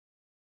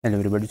Hello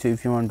everybody, so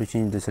if you want to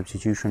change the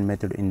substitution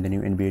method in the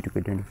new NBA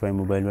 2K25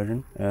 mobile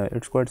version,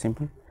 it's quite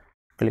simple.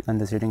 Click on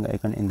the setting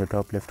icon in the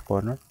top left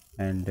corner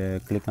and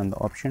click on the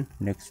option.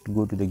 Next,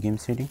 go to the game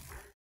setting.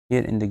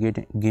 Here in the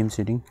game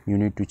setting, you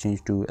need to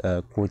change to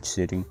coach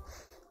setting.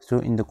 So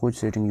in the coach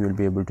setting, you will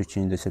be able to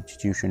change the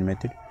substitution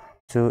method.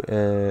 So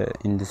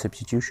in the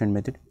substitution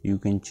method, you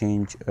can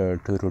change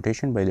to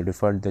rotation. By the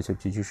default, the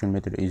substitution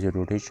method is a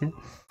rotation,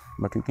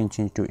 but you can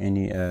change to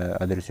any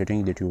other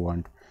setting that you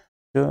want.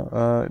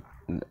 So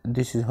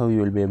this is how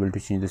you will be able to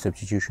change the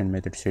substitution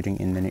method setting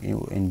in the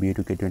NBA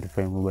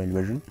 2K25 mobile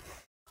version.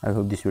 I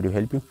hope this video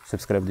helped you.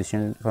 Subscribe this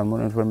channel for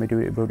more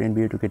informative about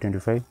NBA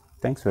 2K25.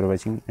 Thanks for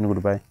watching and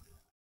goodbye.